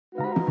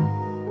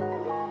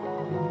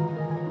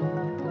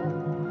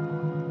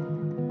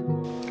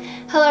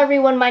Hello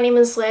everyone, my name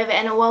is Liv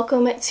and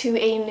welcome to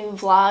a new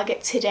vlog.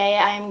 Today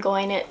I am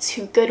going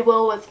to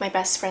Goodwill with my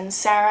best friend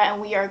Sarah and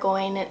we are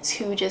going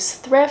to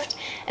just thrift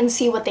and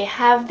see what they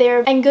have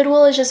there. And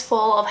Goodwill is just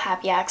full of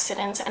happy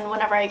accidents, and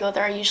whenever I go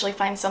there I usually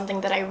find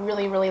something that I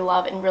really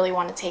love and really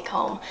want to take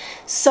home.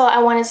 So I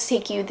wanted to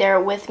take you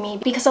there with me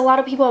because a lot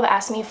of people have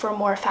asked me for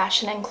more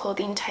fashion and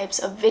clothing types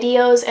of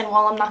videos, and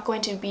while I'm not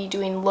going to be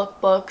doing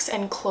lookbooks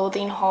and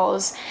clothing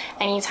hauls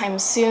anytime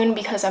soon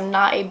because I'm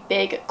not a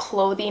big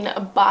clothing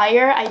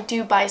buyer, I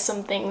do buy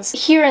some things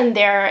here and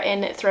there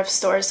in thrift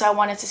stores, so I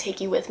wanted to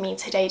take you with me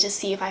today to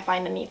see if I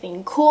find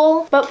anything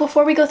cool. But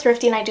before we go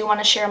thrifting, I do want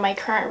to share my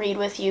current read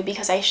with you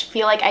because I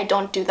feel like I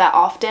don't do that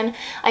often.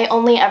 I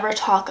only ever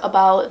talk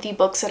about the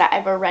books that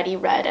I've already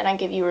read and I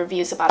give you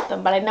reviews about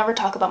them, but I never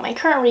talk about my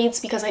current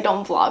reads because I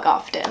don't vlog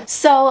often.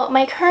 So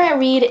my current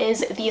read is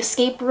The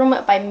Escape Room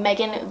by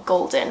Megan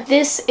Golden.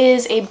 This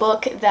is a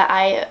book that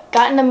I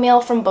got in the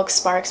mail from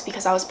Booksparks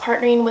because I was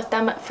partnering with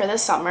them for the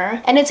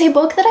summer, and it's a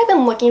book that I've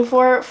been looking for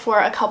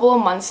a couple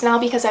of months now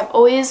because I've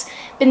always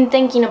been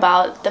thinking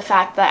about the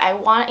fact that I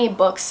want a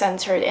book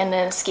centered in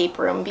an escape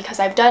room because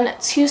I've done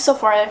two so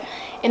far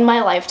in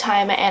my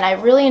lifetime and I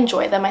really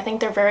enjoy them. I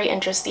think they're very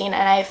interesting,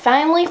 and I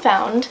finally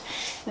found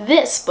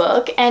this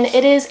book, and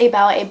it is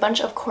about a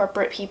bunch of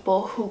corporate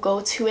people who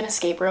go to an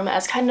escape room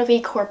as kind of a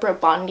corporate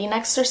bonding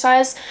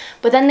exercise,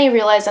 but then they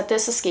realize that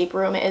this escape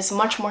room is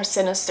much more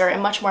sinister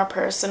and much more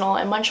personal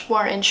and much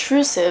more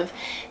intrusive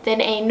than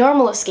a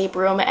normal escape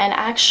room, and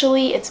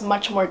actually it's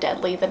much more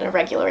deadly than a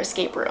regular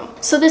escape room.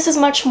 So this is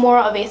much more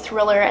of a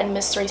thriller and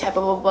mystery type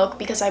of a book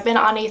because I've been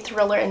on a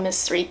thriller and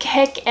mystery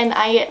kick and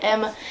I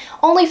am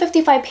only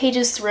 55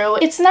 pages through.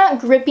 It's not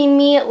gripping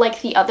me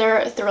like the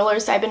other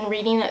thrillers I've been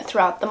reading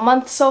throughout the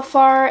month so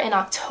far in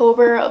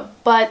October,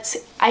 but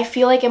I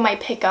feel like it might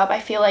pick up.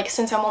 I feel like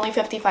since I'm only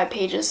 55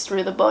 pages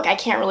through the book, I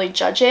can't really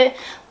judge it,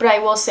 but I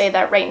will say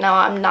that right now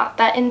I'm not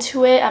that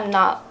into it. I'm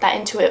not that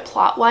into it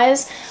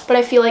plot-wise, but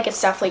I feel like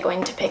it's definitely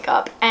going to pick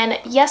up. And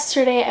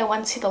yesterday I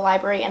went to the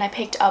library and I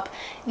picked up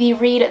the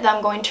read that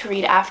I'm going to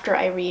read after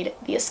I read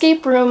The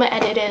Escape Room,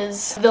 and it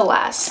is The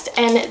Last.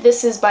 And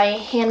this is by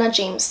Hannah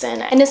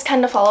Jameson, and this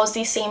kind of follows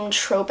the same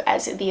trope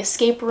as The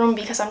Escape Room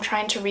because I'm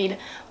trying to read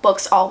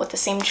books all with the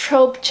same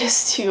trope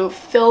just to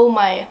fill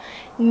my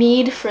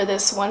need for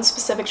this one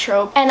specific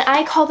trope. And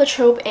I call the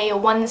trope a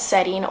one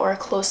setting or a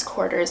close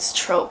quarters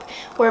trope,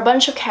 where a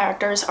bunch of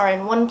characters are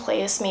in one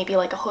place, maybe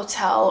like a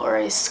hotel or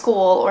a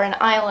school or an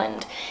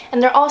island,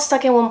 and they're all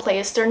stuck in one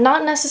place. They're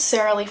not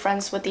necessarily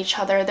friends with each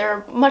other,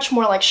 they're much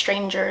more like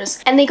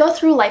strangers, and they go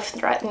through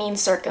life-threatening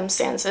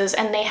circumstances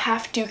and they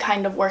have to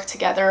kind of work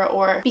together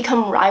or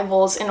become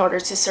rivals in order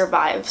to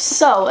survive.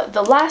 So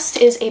The Last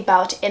is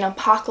about an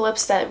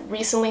apocalypse that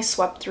recently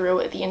swept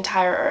through the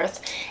entire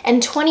earth,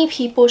 and 20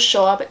 people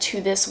show up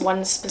to this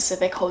one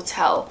specific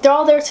hotel. They're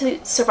all there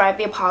to survive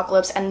the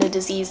apocalypse and the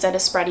disease that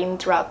is spreading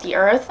throughout the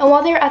earth. And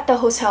while they're at the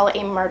hotel,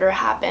 a murder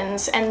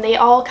happens and they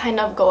all kind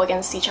of go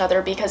against each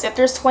other because if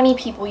there's 20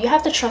 people, you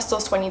have to trust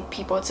those 20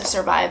 people to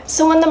survive.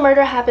 So when the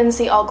murder happens,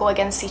 they all go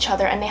against each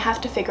other and they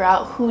have to figure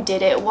out who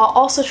did it while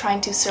also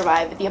trying to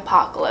survive the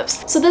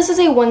apocalypse. So this is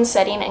a one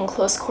setting and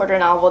close quarter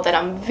novel that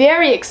I'm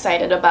very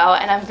excited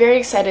about and I'm very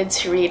excited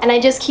to read, and I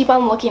just keep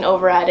on looking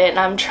over at it and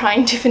I'm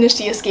trying to finish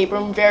The Escape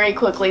Room very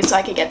quickly so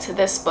I could get to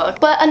this book.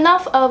 But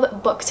enough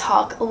of book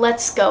talk,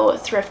 let's go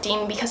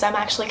thrifting because I'm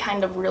actually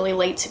kind of really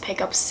late to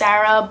pick up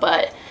Sarah,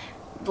 but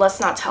let's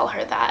not tell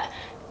her that.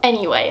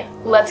 Anyway,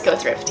 let's go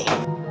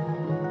thrifting.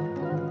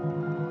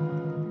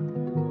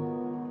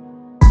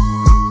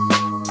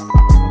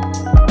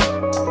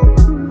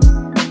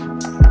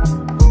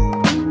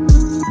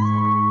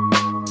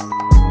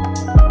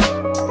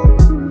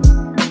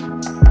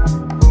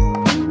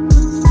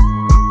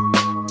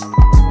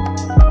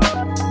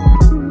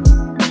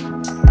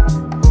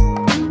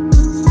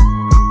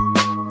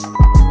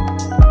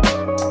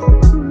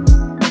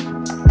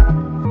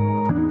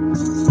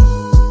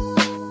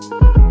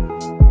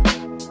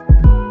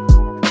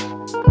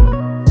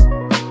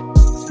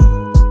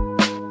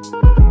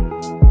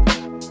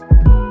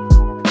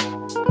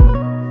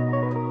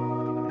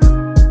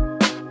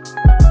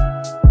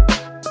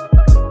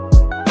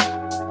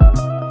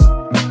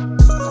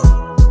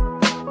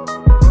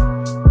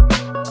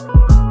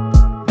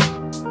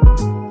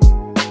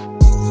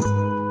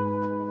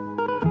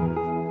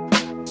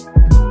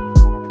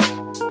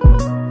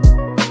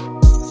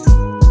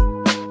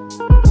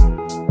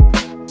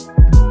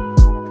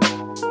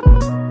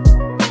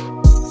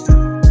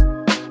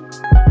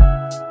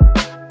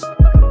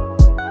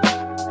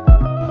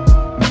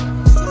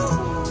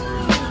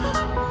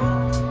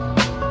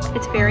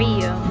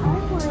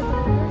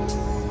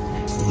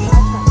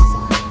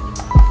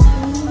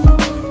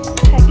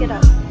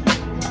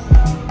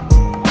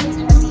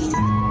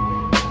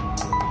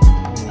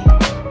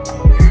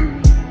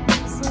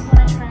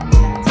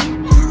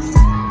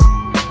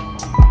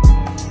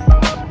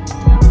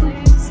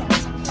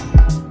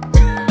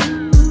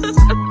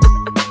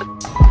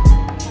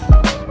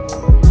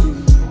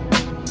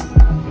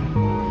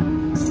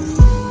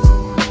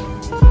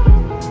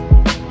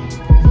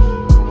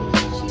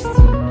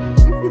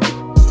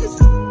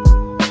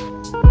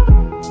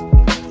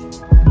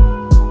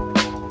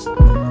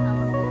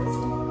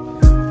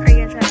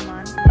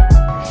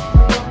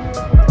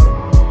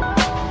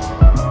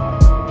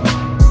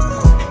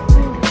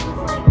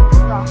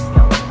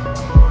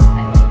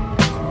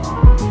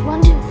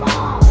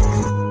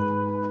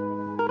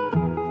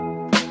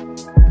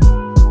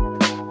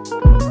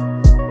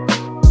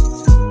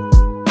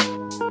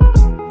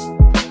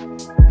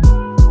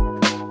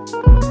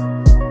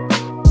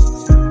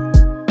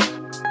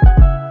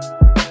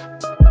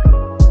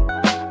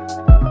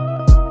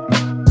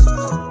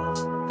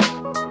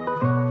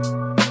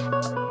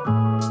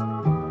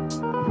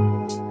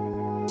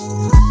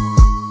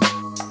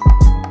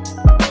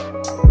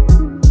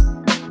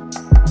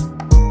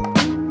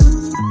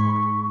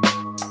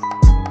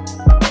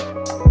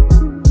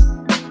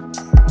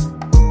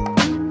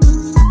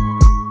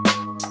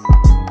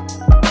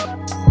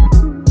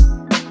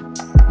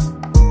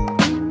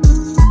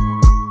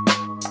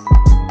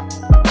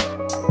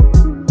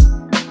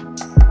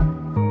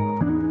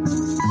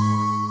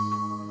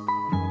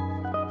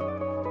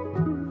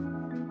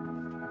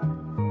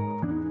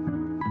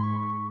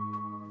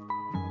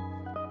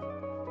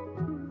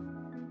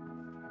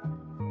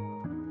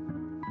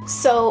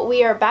 So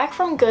we are back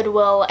from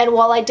Goodwill, and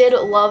while I did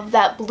love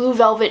that blue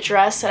velvet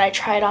dress that I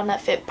tried on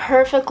that fit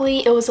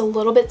perfectly, it was a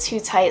little bit too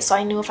tight, so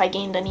I knew if I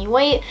gained any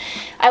weight,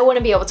 I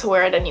wouldn't be able to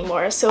wear it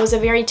anymore. So it was a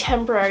very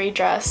temporary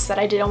dress that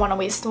I didn't want to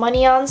waste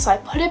money on, so I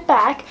put it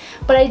back.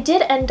 But I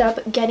did end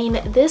up getting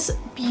this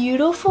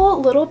beautiful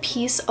little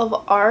piece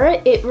of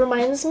art. It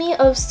reminds me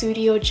of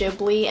Studio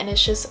Ghibli, and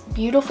it's just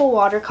beautiful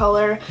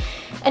watercolor,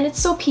 and it's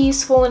so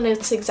peaceful, and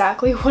it's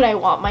exactly what I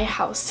want my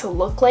house to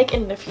look like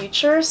in the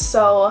future.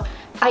 So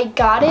I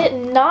got it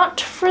not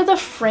for the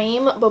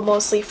frame, but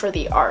mostly for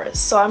the art.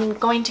 So I'm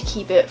going to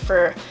keep it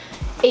for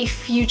a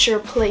future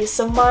place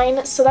of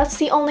mine. So that's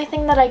the only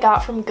thing that I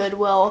got from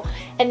Goodwill.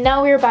 And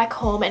now we're back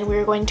home, and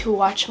we're going to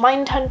watch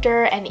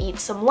Mindhunter and eat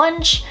some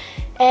lunch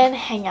and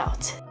hang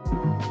out.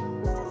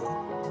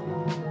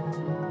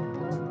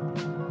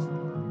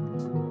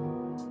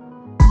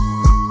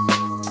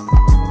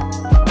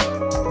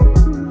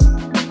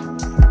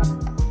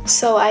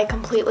 So I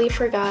completely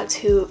forgot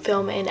to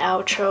film an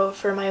outro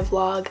for my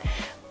vlog,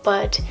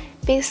 but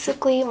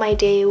basically my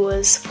day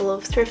was full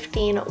of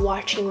thrifting,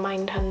 watching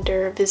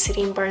Mindhunter,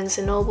 visiting Barnes &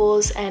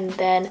 Nobles, and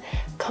then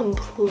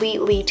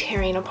completely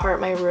tearing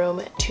apart my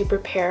room to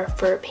prepare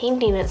for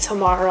painting it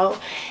tomorrow.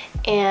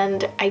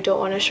 And I don't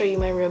want to show you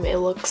my room. It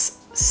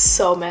looks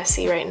so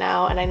messy right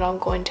now, and I know I'm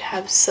going to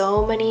have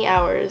so many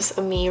hours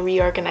of me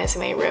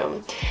reorganizing my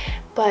room.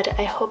 But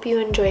I hope you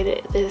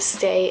enjoyed this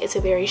day. It's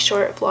a very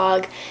short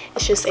vlog.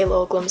 It's just a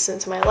little glimpse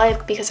into my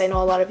life because I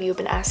know a lot of you have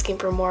been asking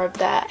for more of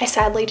that. I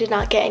sadly did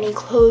not get any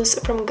clothes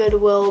from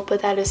Goodwill,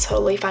 but that is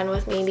totally fine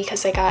with me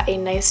because I got a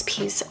nice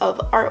piece of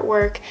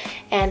artwork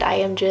and I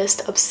am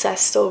just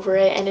obsessed over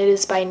it. And it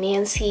is by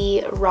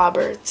Nancy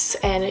Roberts,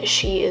 and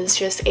she is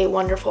just a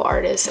wonderful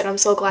artist, and I'm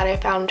so glad I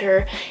found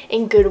her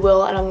in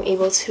Goodwill and I'm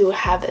able to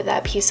have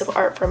that piece of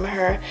art from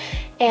her.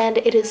 And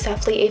it is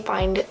definitely a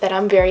find that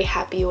I'm very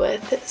happy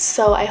with.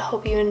 So I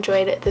hope you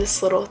enjoyed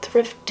this little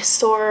thrift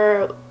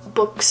store,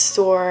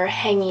 bookstore,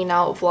 hanging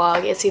out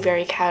vlog. It's a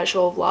very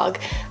casual vlog.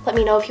 Let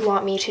me know if you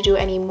want me to do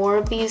any more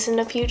of these in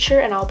the future,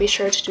 and I'll be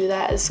sure to do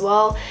that as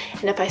well.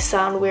 And if I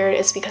sound weird,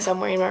 it's because I'm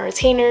wearing my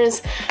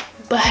retainers.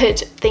 But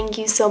thank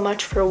you so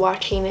much for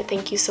watching.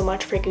 Thank you so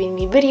much for giving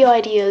me video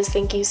ideas.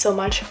 Thank you so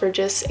much for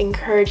just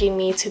encouraging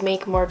me to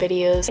make more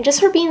videos and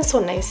just for being so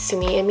nice to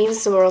me. It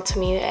means the world to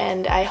me,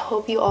 and I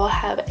hope you all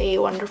have a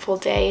wonderful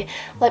day.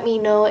 Let me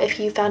know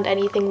if you found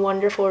anything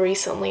wonderful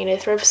recently in a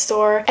thrift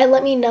store, and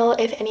let me know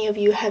if any of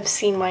you have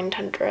seen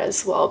Mindhunter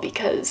as well,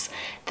 because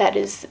that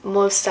is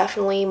most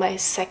definitely my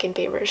second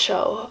favorite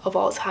show of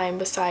all time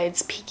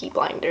besides Peaky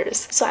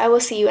Blinders. So I will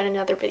see you in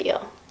another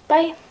video.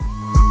 Bye!